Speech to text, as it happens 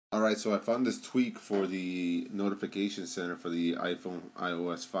Alright, so I found this tweak for the notification center for the iPhone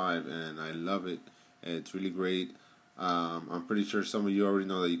iOS 5, and I love it. It's really great. I'm pretty sure some of you already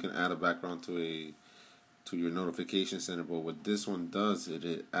know that you can add a background to your notification center, but what this one does,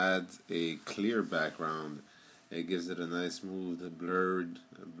 it adds a clear background. It gives it a nice, smooth,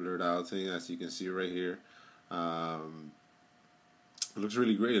 blurred out thing, as you can see right here. It looks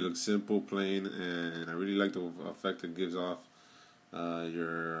really great. It looks simple, plain, and I really like the effect it gives off uh,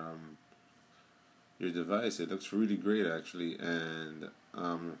 your um, your device. It looks really great, actually, and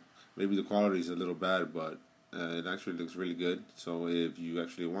maybe the quality is a little bad, but it actually looks really good. So if you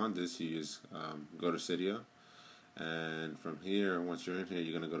actually want this, you just go to Cydia, and from here, once you're in here,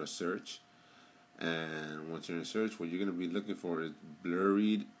 you're gonna go to search, and once you're in search, what you're gonna be looking for is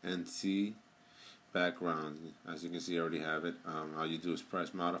blurred NC background. As you can see, I already have it. All you do is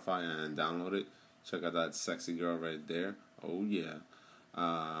press modify and download it. Check out that sexy girl right there. Oh yeah.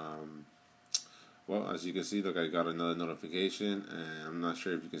 Um, well, as you can see, look, I got another notification, and I'm not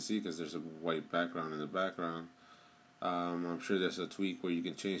sure if you can see because there's a white background in the background. I'm sure there's a tweak where you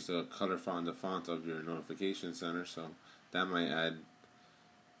can change the color font, the font of your notification center, so that might add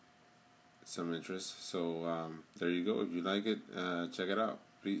some interest. So there you go. If you like it, check it out.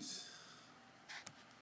 Peace.